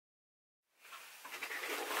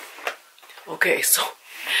Okay, so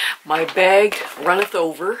my bag runneth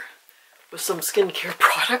over with some skincare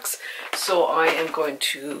products, so I am going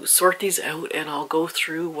to sort these out and I'll go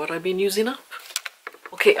through what I've been using up.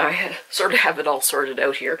 Okay, I sort of have it all sorted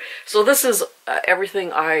out here. So this is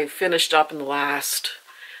everything I finished up in the last,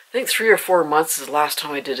 I think 3 or 4 months is the last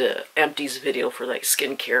time I did an Empties video for like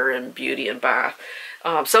skincare and beauty and bath.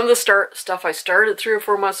 Some of the stuff I started 3 or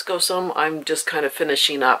 4 months ago, some I'm just kind of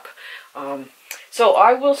finishing up. So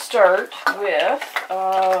I will start with,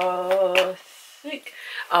 I think,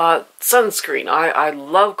 sunscreen. I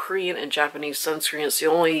love Korean and Japanese sunscreen. It's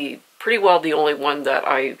pretty well the only one that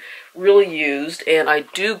I really used, and I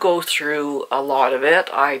do go through a lot of it.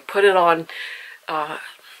 I put it on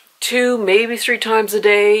 2, maybe 3 times a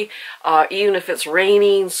day, even if it's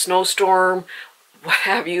raining, snowstorm, what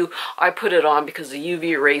have you. I put it on because the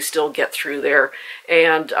UV rays still get through there,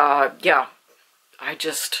 and yeah,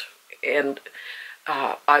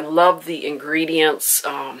 I love the ingredients.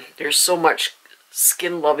 There's so much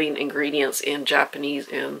skin-loving ingredients in Japanese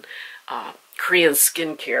and Korean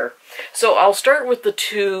skincare. So I'll start with the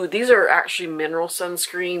 2. These are actually mineral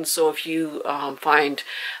sunscreens, so if you find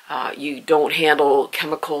you don't handle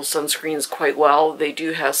chemical sunscreens quite well, they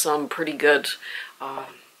do have some pretty good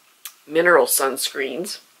mineral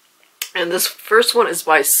sunscreens. And this first one is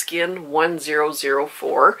by Skin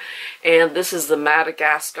 1004, and this is the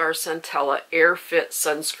Madagascar Centella Air Fit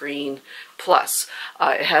Sunscreen Plus.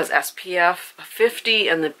 It has SPF 50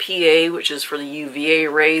 and the PA, which is for the UVA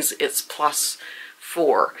rays, it's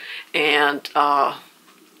 +4. And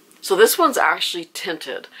so this one's actually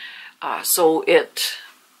tinted. I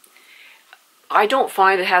don't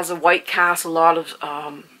find it has a white cast. A lot of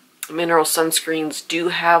mineral sunscreens do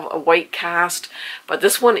have a white cast, but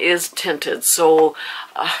this one is tinted. So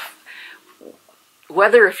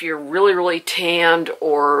whether if you're really tanned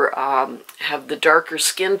or have the darker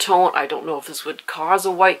skin tone, I don't know if this would cause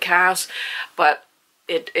a white cast, but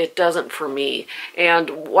it doesn't for me. And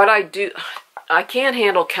what I do, I can't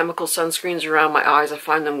handle chemical sunscreens around my eyes. I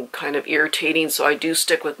find them kind of irritating, so I do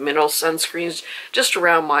stick with mineral sunscreens just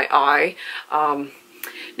around my eye.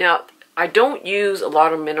 Now, I don't use a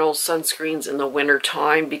lot of mineral sunscreens in the winter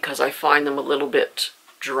time because I find them a little bit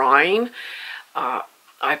drying.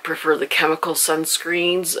 I prefer the chemical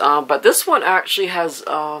sunscreens, but this one actually has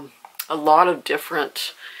a lot of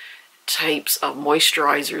different types of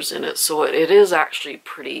moisturizers in it, so it is actually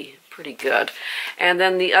pretty good. And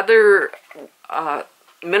then the other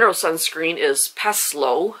mineral sunscreen is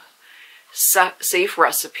Peslo Safe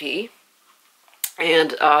Recipe,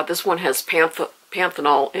 and this one has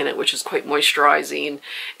panthenol in it, which is quite moisturizing,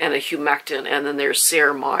 and a humectant. And then there's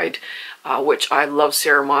ceramide, which I love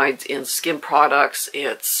ceramides in skin products.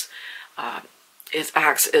 It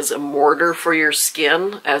acts as a mortar for your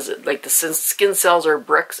skin, like the skin cells are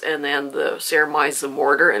bricks, and then the ceramide's the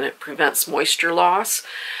mortar, and it prevents moisture loss.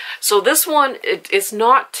 So this one, it's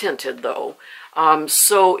not tinted though.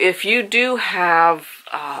 So if you do have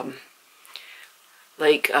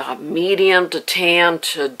medium to tan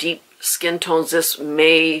to deep skin tones, this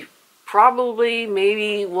maybe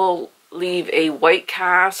will leave a white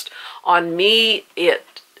cast. On me, it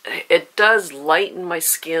does lighten my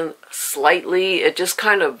skin slightly. It just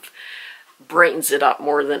kind of brightens it up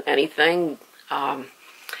more than anything.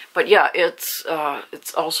 But yeah, it's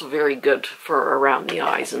also very good for around the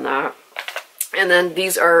eyes and that. And then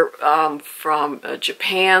these are from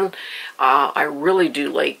Japan. I really do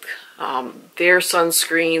like their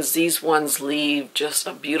sunscreens. These ones leave just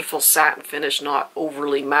a beautiful satin finish, not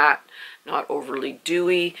overly matte, not overly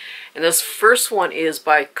dewy. And this first one is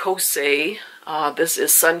by Kosei. This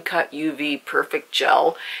is Sun Cut UV Perfect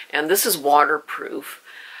Gel, and this is waterproof.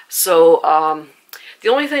 So the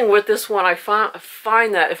only thing with this one, I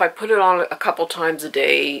find that if I put it on a couple times a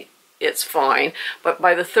day, it's fine. But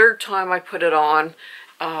by the 3rd time I put it on,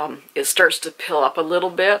 it starts to pill up a little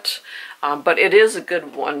bit. But it is a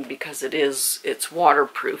good one because it's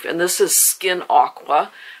waterproof. And this is Skin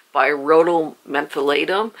Aqua by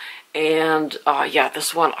Rhodomentholatum. And yeah,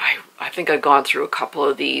 this one, I think I've gone through a couple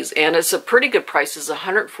of these, and it's a pretty good price. It's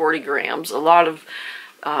 140 grams. A lot of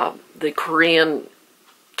the Korean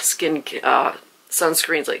skin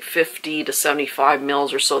sunscreens like 50 to 75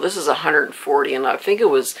 mils or so. This is 140, and I think it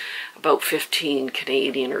was about 15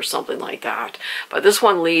 Canadian or something like that. But this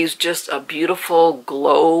one leaves just a beautiful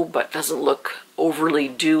glow, but doesn't look overly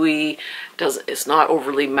dewy. It's not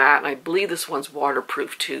overly matte, and I believe this one's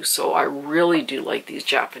waterproof too. So I really do like these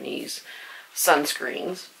Japanese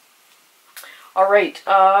sunscreens. All right,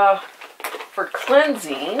 for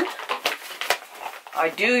cleansing, I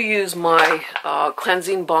do use my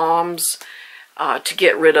cleansing balms. to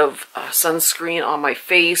get rid of sunscreen on my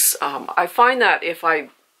face. I find that if I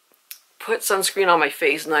put sunscreen on my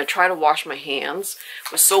face and I try to wash my hands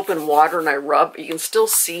with soap and water and I rub, you can still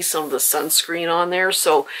see some of the sunscreen on there.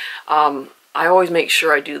 So I always make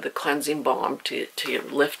sure I do the cleansing balm to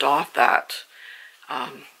lift off that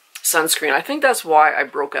sunscreen. I think that's why I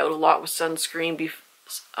broke out a lot with sunscreens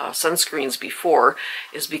before,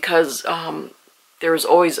 is because there was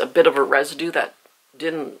always a bit of a residue that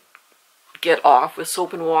didn't get off with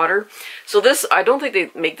soap and water. So this, I don't think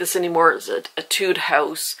they make this anymore. It's a Tude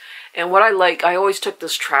House. And what I like, I always took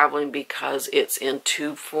this traveling because it's in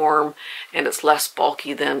tube form and it's less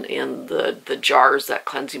bulky than in the jars that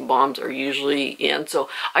cleansing balms are usually in. So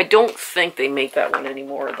I don't think they make that one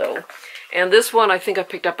anymore though. And this one I think I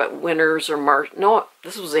picked up at Winners or no,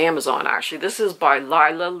 this was Amazon actually. This is by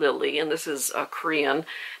Lila Lily, and this is a Korean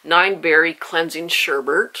 9-berry cleansing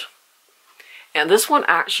sherbet. And this one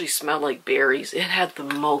actually smelled like berries. It had the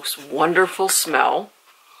most wonderful smell.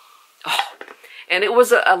 Oh, and it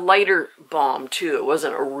was a lighter balm too. It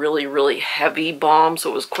wasn't a really, really heavy balm,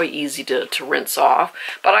 so it was quite easy to rinse off.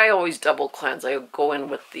 But I always double cleanse. I go in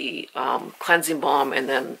with the cleansing balm and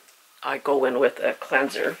then I go in with a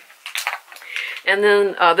cleanser. And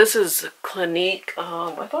then this is Clinique.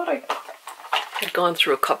 I thought I had gone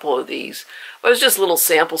through a couple of these. But it was just a little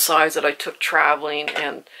sample size that I took traveling.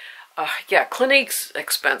 And yeah, Clinique's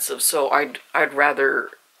expensive, so I'd rather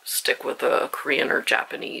stick with a Korean or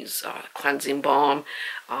Japanese cleansing balm.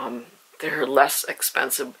 They're less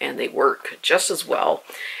expensive and they work just as well.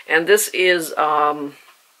 And this is by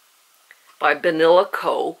Vanilla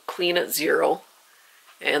Co. Clean at Zero.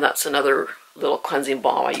 And that's another little cleansing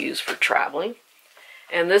balm I use for traveling.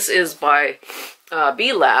 And this is by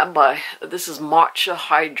B Lab. This is Matcha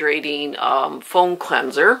Hydrating Foam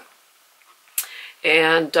Cleanser.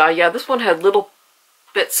 And yeah, this one had little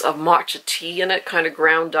bits of matcha tea in it, kind of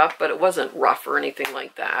ground up, but it wasn't rough or anything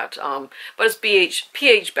like that. But it's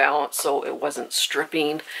pH balanced, so it wasn't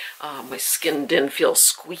stripping. My skin didn't feel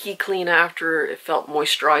squeaky clean after. It felt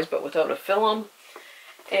moisturized, but without a film.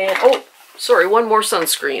 And oh, sorry, one more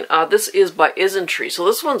sunscreen. This is by Isntree. So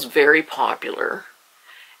this one's very popular.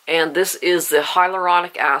 And this is the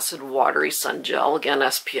Hyaluronic Acid Watery Sun Gel. Again,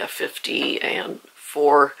 SPF 50 and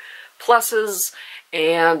 4 pluses.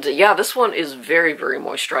 And yeah, this one is very, very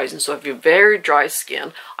moisturizing. So if you're very dry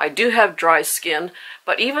skin, I do have dry skin,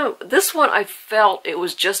 but even this one, I felt it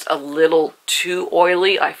was just a little too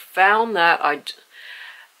oily. I found that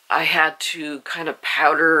I had to kind of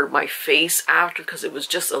powder my face after because it was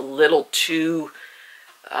just a little too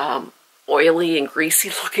oily and greasy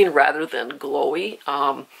looking rather than glowy.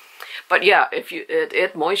 But yeah,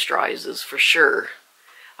 it moisturizes for sure.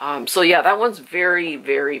 So yeah, that one's very,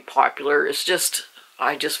 very popular. It's just,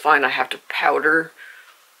 I just find I have to powder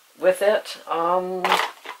with it.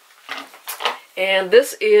 And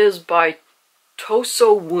this is by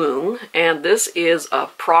Toso Woong, and this is a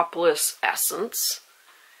propolis essence.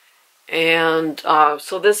 And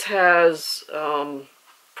so this has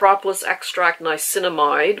propolis extract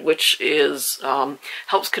niacinamide, which is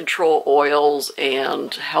helps control oils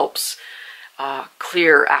and helps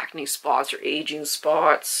clear acne spots or aging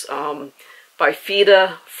spots.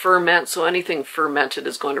 Bifida ferment, so anything fermented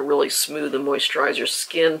is going to really smooth and moisturize your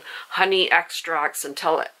skin. Honey extract,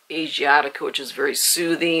 Centella Asiatica, which is very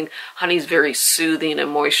soothing. Honey is very soothing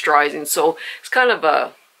and moisturizing, so it's kind of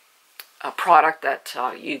a product that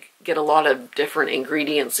you get a lot of different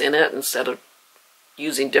ingredients in it instead of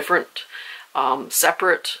using different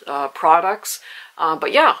separate products.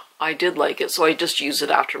 But yeah, I did like it, so I just use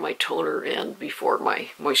it after my toner and before my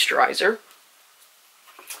moisturizer.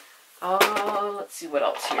 Let's see what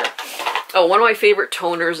else here. Oh, one of my favorite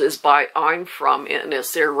toners is by I'm From, and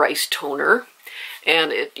it's their rice toner.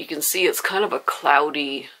 And you can see it's kind of a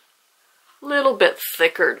cloudy, little bit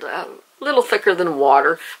thicker, little thicker than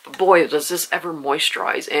water. But boy, does this ever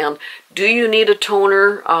moisturize. And do you need a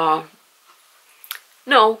toner?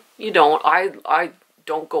 No, you don't. I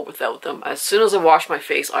don't go without them. As soon as I wash my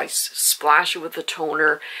face, I splash it with the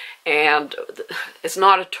toner. And it's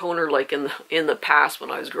not a toner like in the past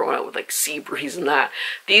when I was growing up with like Sea Breeze and that.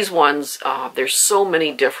 These ones, there's so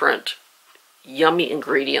many different yummy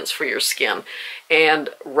ingredients for your skin. And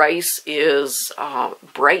rice is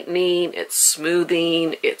brightening, it's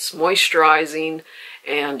smoothing, it's moisturizing.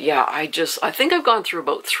 And yeah, I think I've gone through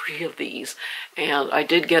about 3 of these. And I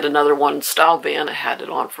did get another one. Style Van had it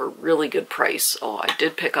on for a really good price. So I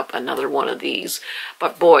did pick up another one of these.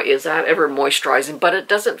 But boy, is that ever moisturizing. But it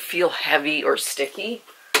doesn't feel heavy or sticky.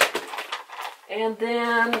 And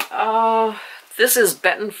then this is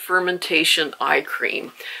Benton Fermentation Eye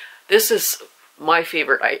Cream. This is my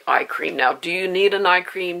favorite eye cream. Now, do you need an eye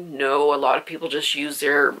cream? No, a lot of people just use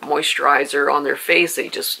their moisturizer on their face. They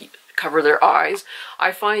just cover their eyes.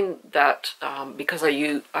 I find that because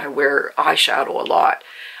I wear eyeshadow a lot,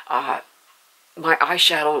 my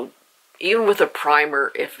eyeshadow, even with a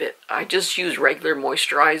primer, I just use regular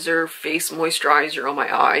moisturizer, face moisturizer on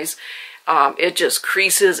my eyes, it just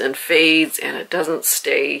creases and fades and it doesn't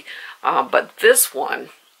stay. But this one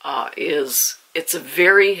it's a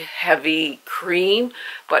very heavy cream,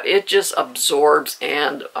 but it just absorbs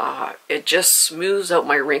and it just smooths out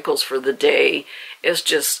my wrinkles for the day. It's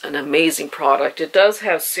just an amazing product. It does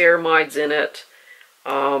have ceramides in it.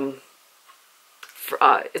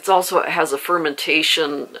 It has a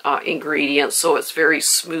fermentation ingredient, so it's very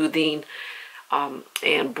smoothing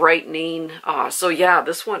and brightening. So yeah,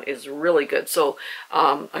 this one is really good. So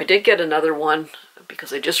I did get another one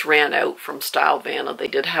because I just ran out from Stylevana. They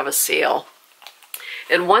did have a sale.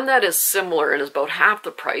 And one that is similar and is about half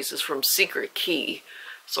the price is from Secret Key.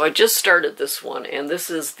 So I just started this one, and this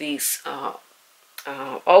is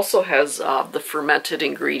also has the fermented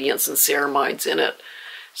ingredients and ceramides in it.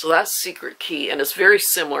 So that's Secret Key, and it's very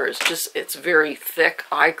similar. It's very thick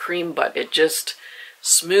eye cream, but it just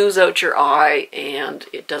smooths out your eye and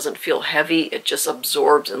it doesn't feel heavy. It just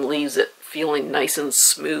absorbs and leaves it feeling nice and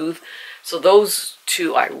smooth. So those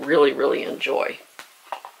two I really, really enjoy.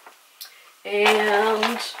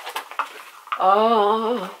 And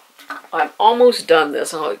I'm almost done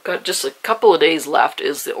this. I've got just a couple of days left.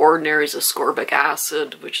 Is the Ordinary's ascorbic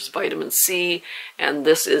acid, which is vitamin C, and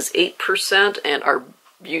this is 8%, and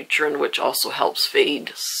Arbutrin, which also helps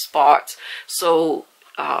fade spots. So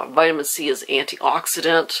vitamin C is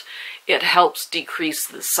antioxidant. It helps decrease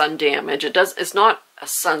the sun damage. It's not a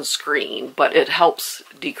sunscreen, but it helps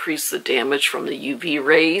decrease the damage from the UV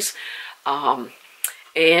rays.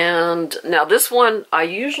 And now this one, I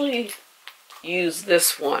usually use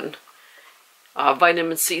this one,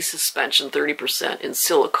 vitamin C suspension, 30% in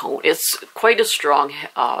silicone. It's quite a strong,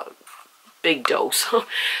 big dose,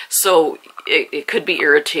 so it could be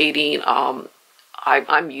irritating.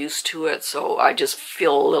 I'm used to it, so I just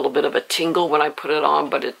feel a little bit of a tingle when I put it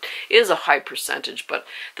on, but it is a high percentage. But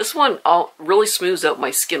this one really smooths out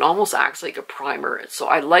my skin, almost acts like a primer. So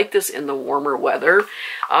I like this in the warmer weather,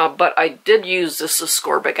 but I did use this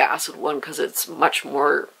ascorbic acid one because it's much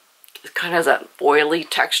more, it kind of has that oily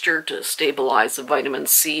texture to stabilize the vitamin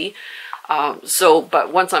C.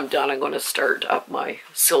 But once I'm done, I'm going to start up my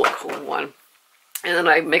silicone one. And then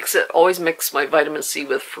I always mix my vitamin C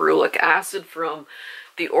with ferulic acid from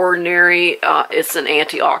The Ordinary. It's an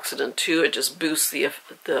antioxidant too. It just boosts the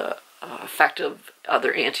effect of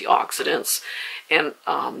other antioxidants. And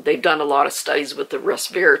they've done a lot of studies with the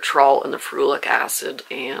resveratrol and the ferulic acid.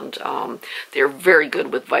 And they're very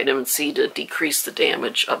good with vitamin C to decrease the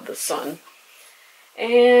damage of the sun.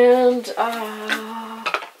 And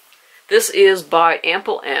this is by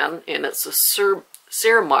Ample N, and it's a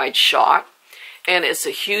ceramide shot. And it's a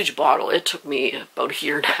huge bottle. It took me about a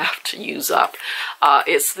year and a half to use up.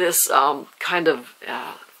 It's this kind of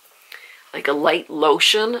like a light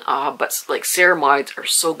lotion, but like ceramides are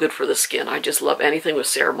so good for the skin. I just love anything with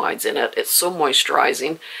ceramides in it. It's so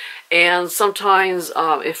moisturizing. And sometimes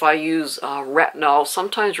if I use retinol,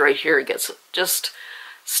 sometimes right here it just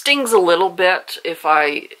stings a little bit if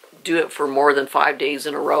I do it for more than 5 days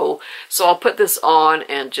in a row. So I'll put this on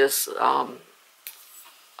and just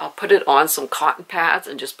I'll put it on some cotton pads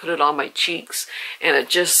and just put it on my cheeks, and it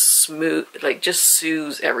just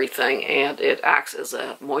soothes everything, and it acts as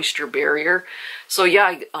a moisture barrier. So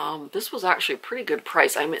yeah, this was actually a pretty good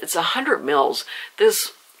price. I mean, it's 100 mils.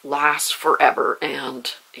 This lasts forever,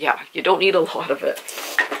 and yeah, you don't need a lot of it.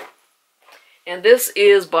 And this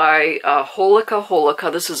is by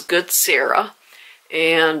Holica. This is Good Sarah,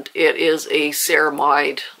 and it is a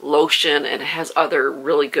ceramide lotion, and it has other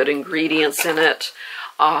really good ingredients in it.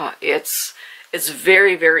 It's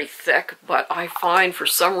very, very thick, but I find for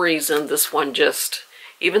some reason this one just,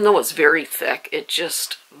 even though it's very thick,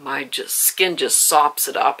 my skin just sops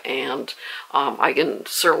it up, and I can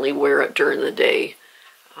certainly wear it during the day.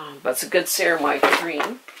 But it's a good ceramide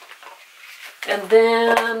cream. And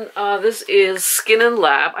then this is Skin and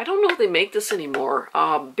Lab. I don't know if they make this anymore.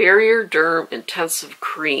 Barrier Derm Intensive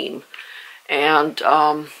Cream. And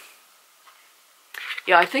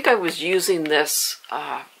yeah, I think I was using this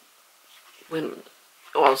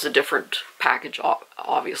it was a different package,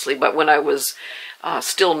 obviously, but when I was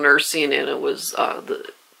still nursing and it was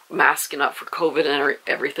masking up for COVID and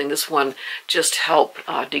everything, this one just helped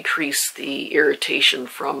decrease the irritation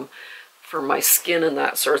from my skin and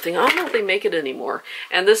that sort of thing. I don't know if they make it anymore.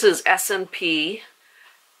 And this is S&P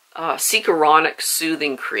Cicaronic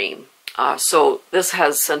Soothing Cream. So this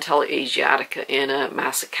has Centella asiatica in a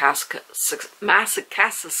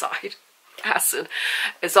massacasicide acid.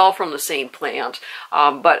 It's all from the same plant,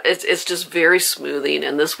 but it's just very smoothing,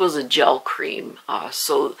 and this was a gel cream,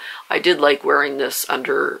 so I did like wearing this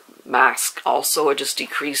under mask also. It just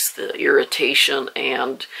decreased the irritation,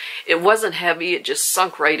 and it wasn't heavy, it just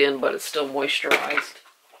sunk right in, but it's still moisturized.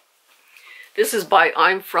 This is by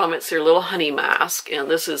I'm From, it's their little honey mask, and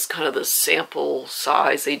this is kind of the sample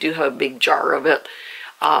size. They do have a big jar of it.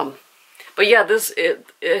 But yeah,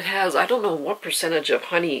 it has, I don't know what percentage of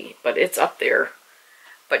honey, but it's up there.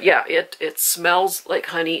 But yeah, it smells like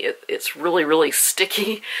honey. It's really, really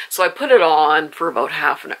sticky. So I put it on for about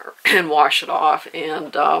half an hour and wash it off.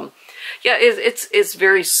 And yeah, it's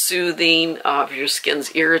very soothing if your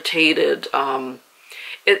skin's irritated.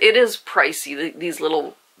 It is pricey. These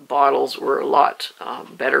little bottles were a lot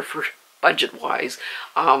better for budget-wise.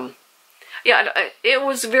 Yeah, it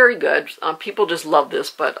was very good. People just love this,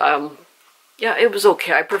 but yeah, it was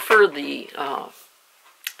okay. I prefer the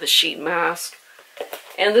sheet mask.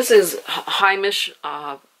 And this is Heimish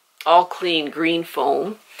All Clean Green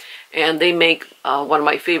Foam. And they make one of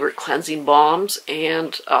my favorite cleansing balms.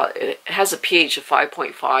 And it has a pH of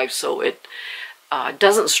 5.5, so it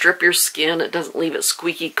doesn't strip your skin. It doesn't leave it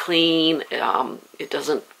squeaky clean. It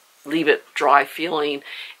doesn't leave it dry feeling.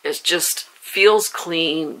 It just feels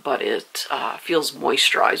clean, but it feels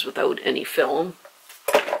moisturized without any film.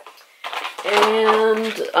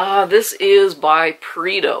 And this is by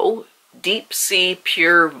Perito Deep Sea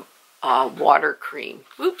Pure Water Cream.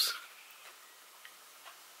 Oops.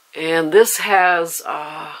 And this has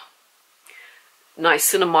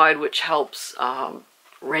niacinamide, which helps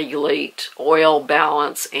regulate oil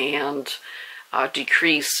balance and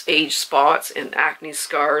decrease age spots and acne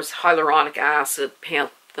scars. Hyaluronic acid,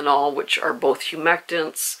 panthenol, which are both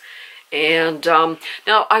humectants. And now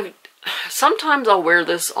sometimes I'll wear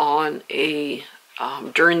this on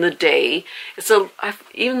during the day.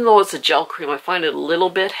 Even though it's a gel cream, I find it a little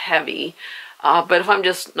bit heavy. But if I'm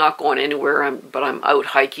just not going anywhere, but I'm out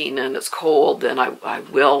hiking and it's cold, then I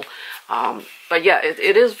will. But yeah,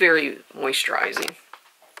 it is very moisturizing.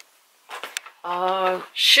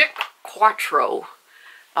 Schick Quattro.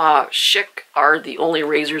 Schick are the only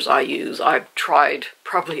razors I use. I've tried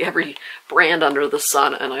probably every brand under the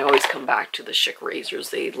sun, and I always come back to the Schick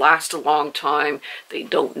razors. They last a long time. They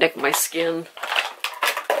don't nick my skin.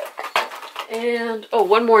 And, oh,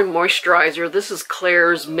 one more moisturizer. This is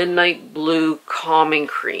Klairs Midnight Blue Calming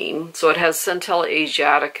Cream. So it has Centella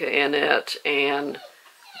asiatica in it, and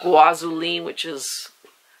guazuline, which is,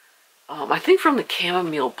 I think from the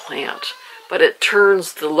chamomile plant. But it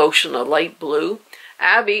turns the lotion a light blue.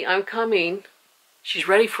 Abby, I'm coming. She's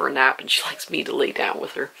ready for a nap, and she likes me to lay down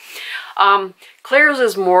with her. Klairs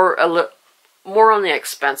is more on the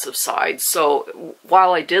expensive side. So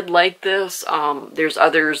while I did like this, there's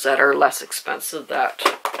others that are less expensive that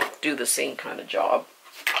do the same kind of job.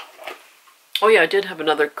 Oh yeah, I did have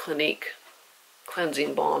another Clinique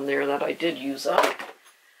cleansing balm there that I did use up.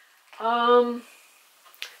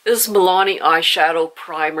 This is Milani eyeshadow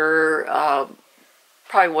primer.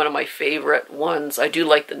 Probably one of my favorite ones. I do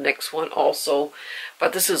like the NYX one also,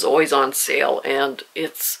 but this is always on sale, and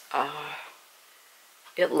it's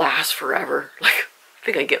it lasts forever. Like, I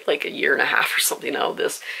think I get like 1.5 years or something out of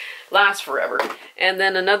this. Lasts forever. And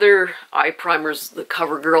then another eye primer is the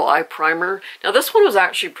CoverGirl eye primer. Now this one was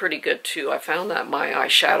actually pretty good too. I found that my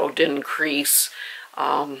eyeshadow didn't crease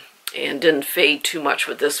and didn't fade too much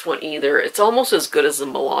with this one either. It's almost as good as the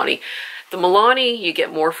Milani. The Milani, you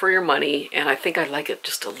get more for your money, and I think I like it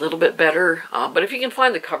just a little bit better. But if you can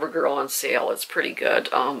find the CoverGirl on sale, it's pretty good.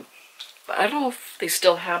 But I don't know if they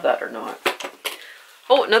still have that or not.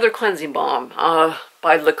 Oh, another cleansing balm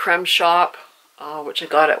by La Creme Shop, which I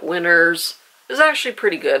got at Winners. It's actually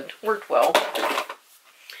pretty good. Worked well.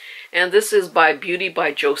 And this is by Beauty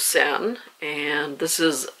by Joseon, and this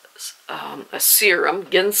is a serum,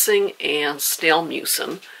 ginseng and snail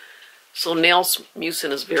mucin. So nail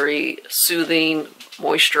mucin is very soothing,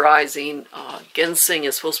 moisturizing. Ginseng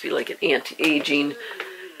is supposed to be like an anti-aging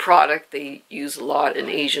product they use a lot in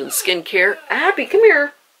Asian skincare. Abby, come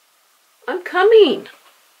here. I'm coming.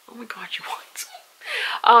 Oh my God, you want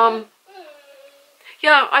some?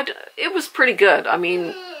 Yeah, it was pretty good. I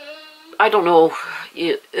mean, I don't know.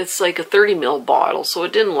 It's like a 30 ml bottle, so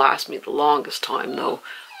it didn't last me the longest time, though.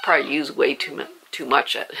 Probably use way too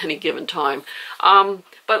much at any given time.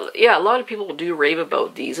 But yeah, a lot of people do rave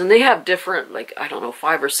about these, and they have different, like, I don't know,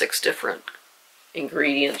 5 or 6 different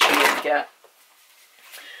ingredients you can get.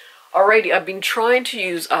 Alrighty, I've been trying to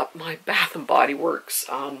use up my Bath & Body Works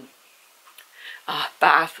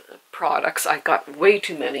bath products. I got way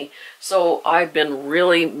too many, so I've been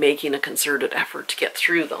really making a concerted effort to get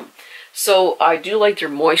through them. So I do like their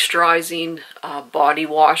moisturizing body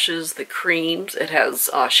washes, the creams. It has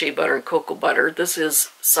shea butter and cocoa butter. This is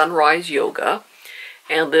Sunrise Yoga,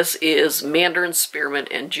 and this is Mandarin Spearmint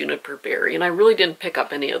and Juniper Berry. And I really didn't pick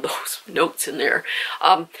up any of those notes in there.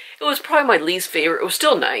 It was probably my least favorite. It was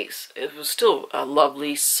still nice. It was still a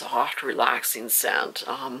lovely, soft, relaxing scent.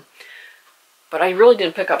 But I really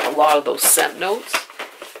didn't pick up a lot of those scent notes.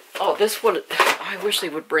 Oh, this one, I wish they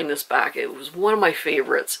would bring this back. It was one of my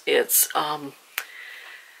favorites. It's the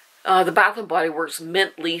Bath & Body Works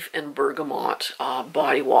Mint Leaf and Bergamot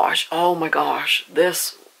body wash. Oh my gosh,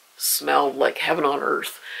 this smelled like heaven on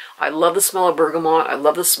earth. I love the smell of bergamot. I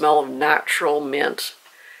love the smell of natural mint.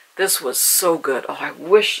 This was so good. Oh, I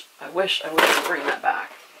wish I could bring that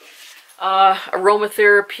back.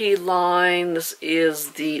 Aromatherapy line. This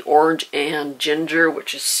is the orange and ginger,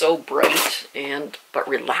 which is so bright but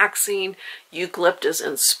relaxing. Eucalyptus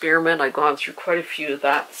and spearmint. I've gone through quite a few of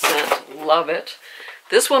that scent. Love it.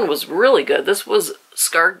 This one was really good. This was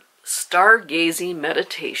Stargazing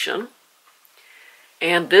Meditation.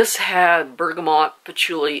 And this had bergamot,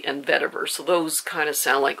 patchouli, and vetiver. So those kind of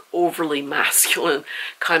sound like overly masculine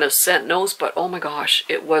kind of scent notes. But oh my gosh,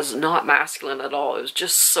 it was not masculine at all. It was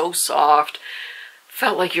just so soft.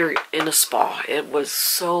 Felt like you're in a spa. It was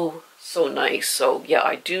so, so nice. So yeah,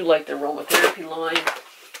 I do like the aromatherapy line.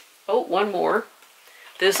 Oh, one more.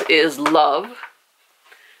 This is Love.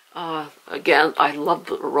 Again, I love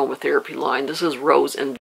the aromatherapy line. This is Rose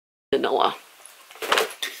and Vanilla.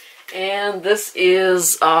 And this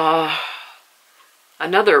is another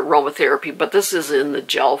aromatherapy, but this is in the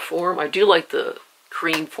gel form. I do like the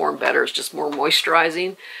cream form better. It's just more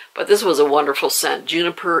moisturizing. But this was a wonderful scent.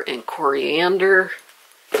 Juniper and coriander.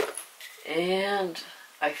 And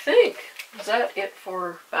I think, is that it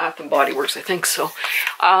for Bath & Body Works? I think so.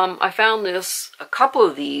 I found a couple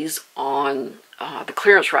of these on the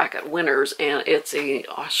clearance rack at Winners, and it's a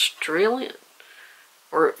Australian,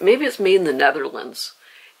 or maybe it's made in the Netherlands.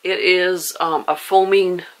 It is a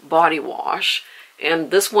foaming body wash, and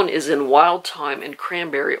this one is in wild thyme and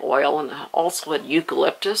cranberry oil, and also had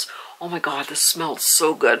eucalyptus. Oh my god, this smelled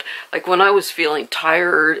so good. Like when I was feeling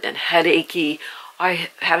tired and headachy, I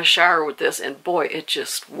had a shower with this, and boy, it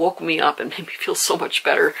just woke me up and made me feel so much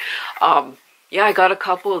better. Yeah, I got a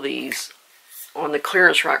couple of these on the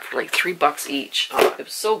clearance rack for like $3 each. It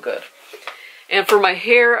was so good. And for my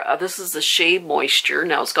hair, this is the Shea Moisture.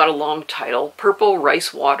 Now it's got a long title. Purple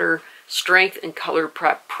Rice Water Strength and Color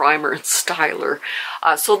Prep Primer and Styler.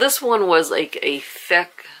 So this one was like a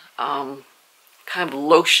thick, kind of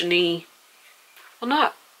lotiony, well,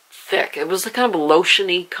 not thick. It was a kind of a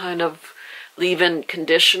lotiony kind of leave-in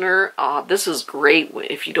conditioner. This is great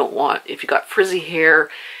if you got frizzy hair.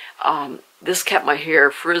 This kept my hair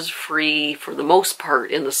frizz-free for the most part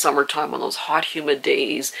in the summertime on those hot, humid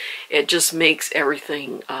days. It just makes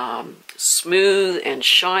everything smooth and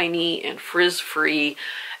shiny and frizz-free.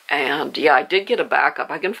 And yeah, I did get a backup.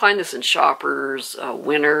 I can find this in Shoppers,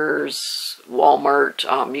 Winners, Walmart.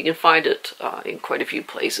 You can find it in quite a few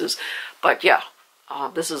places. But yeah,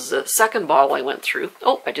 this is the second bottle I went through.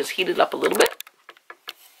 Oh, I just heated up a little bit.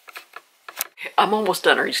 I'm almost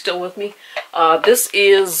done. Are you still with me? This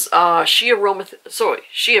is She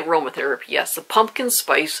Aromatherapy. Yes, the Pumpkin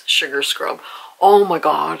Spice Sugar Scrub. Oh my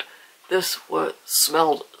god, this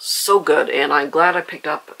smelled so good, and I'm glad I picked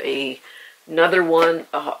up another one.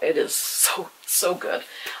 It is so good.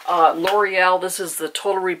 L'Oreal, this is the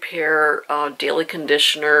Total Repair Daily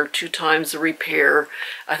Conditioner, 2 times the repair.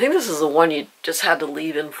 I think this is the one you just had to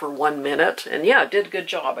leave in for 1 minute. And yeah, it did a good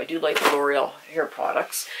job. I do like the L'Oreal hair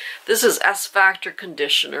products. This is S Factor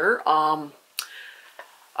Conditioner. I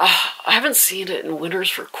haven't seen it in Winners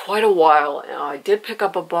for quite a while. I did pick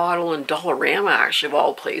up a bottle in Dollarama, actually, of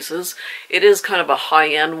all places. It is kind of a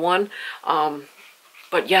high-end one.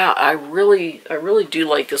 But yeah, I really do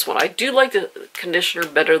like this one. I do like the conditioner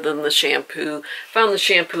better than the shampoo. Found the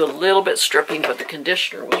shampoo a little bit stripping, but the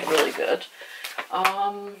conditioner was really good.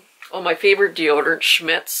 Oh, my favorite deodorant,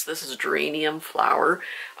 Schmidt's. This is Geranium Flower.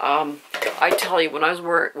 I tell you, when I was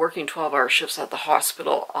working 12-hour shifts at the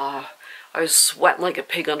hospital, I was sweating like a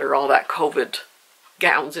pig under all that COVID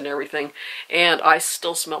gowns and everything. And I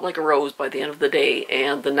still smelled like a rose by the end of the day.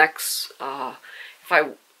 And the next, if I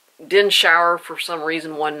didn't shower for some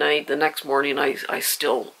reason one night, the next morning I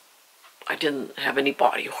didn't have any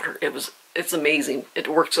body odor. It's amazing. It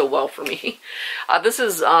worked so well for me. This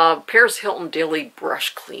is Paris Hilton Daily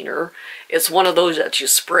Brush Cleaner. It's one of those that you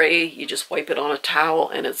spray, you just wipe it on a towel,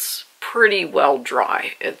 and it's pretty well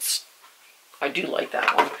dry. I do like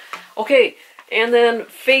that one. Okay, And then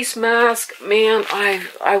face mask, man,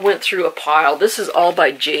 I went through a pile. This is all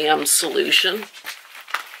by JM Solution.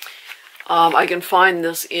 I can find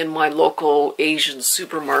this in my local Asian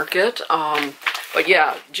supermarket. But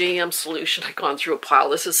yeah, JM Solution, I've gone through a pile.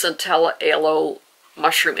 This is Centella Aloe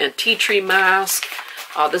Mushroom and Tea Tree Mask.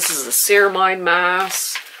 This is the Ceramide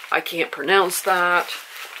Mask. I can't pronounce that.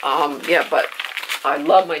 Yeah, but I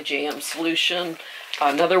love my JM Solution.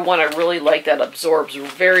 Another one I really like that absorbs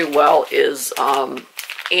very well is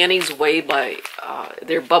Annie's Way by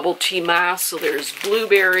their bubble tea mask. So there's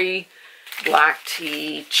blueberry, black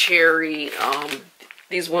tea, cherry.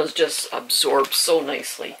 These ones just absorb so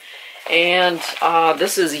nicely. And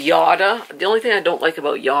this is Yada. The only thing I don't like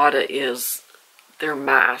about Yada is their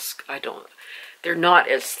mask. They're not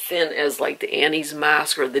as thin as like the Annie's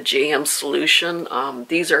mask or the JM Solution.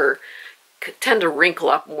 These tend to wrinkle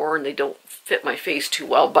up more and they don't fit my face too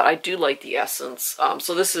well, but I do like the essence.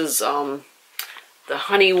 So this is the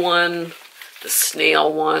honey one, the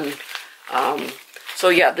snail one. So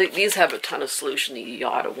yeah, these have a ton of solution, the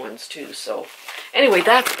Yada ones too. So anyway,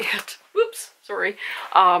 that's it. Whoops, sorry.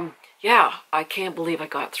 Yeah, I can't believe I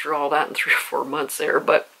got through all that in 3 or 4 months there.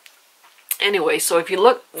 But anyway, so if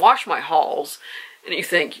you watch my hauls and you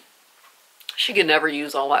think, she can never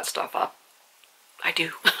use all that stuff up, I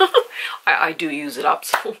do. I do use it up.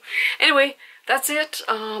 So anyway, that's it.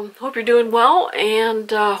 Hope you're doing well, and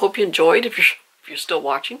hope you enjoyed if you're still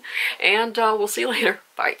watching. And we'll see you later.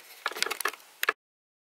 Bye.